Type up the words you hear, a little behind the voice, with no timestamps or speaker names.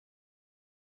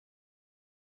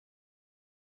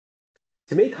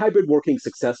To make hybrid working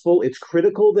successful, it's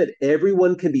critical that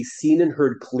everyone can be seen and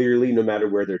heard clearly no matter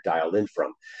where they're dialed in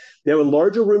from. Now, in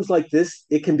larger rooms like this,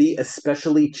 it can be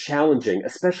especially challenging,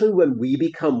 especially when we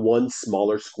become one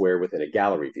smaller square within a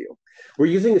gallery view. We're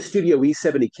using a Studio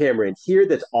E70 camera in here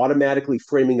that's automatically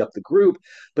framing up the group,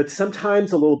 but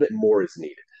sometimes a little bit more is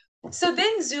needed. So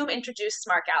then Zoom introduced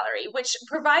Smart Gallery, which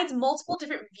provides multiple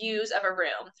different views of a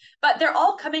room, but they're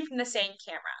all coming from the same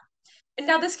camera. And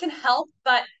now this can help,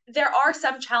 but there are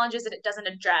some challenges that it doesn't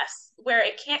address where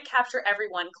it can't capture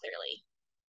everyone clearly.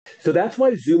 So that's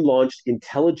why Zoom launched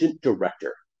Intelligent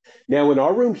Director. Now, in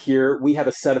our room here, we have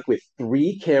a setup with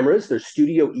three cameras. There's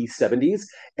Studio E70s,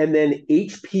 and then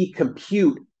HP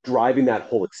Compute driving that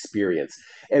whole experience.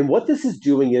 And what this is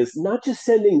doing is not just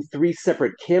sending three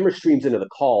separate camera streams into the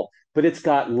call, but it's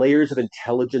got layers of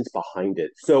intelligence behind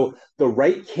it. So the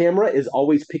right camera is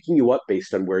always picking you up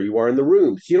based on where you are in the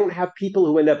room. So you don't have people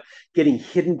who end up getting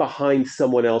hidden behind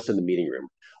someone else in the meeting room.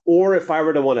 Or if I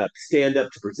were to want to stand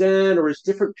up to present, or as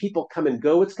different people come and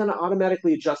go, it's going to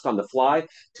automatically adjust on the fly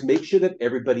to make sure that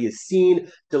everybody is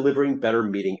seen, delivering better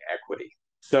meeting equity.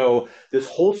 So this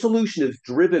whole solution is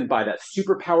driven by that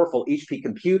super powerful HP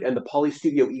Compute and the Poly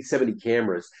Studio E70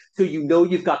 cameras. So you know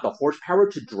you've got the horsepower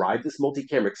to drive this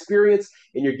multi-camera experience,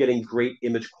 and you're getting great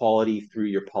image quality through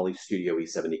your Poly Studio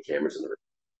E70 cameras in the room.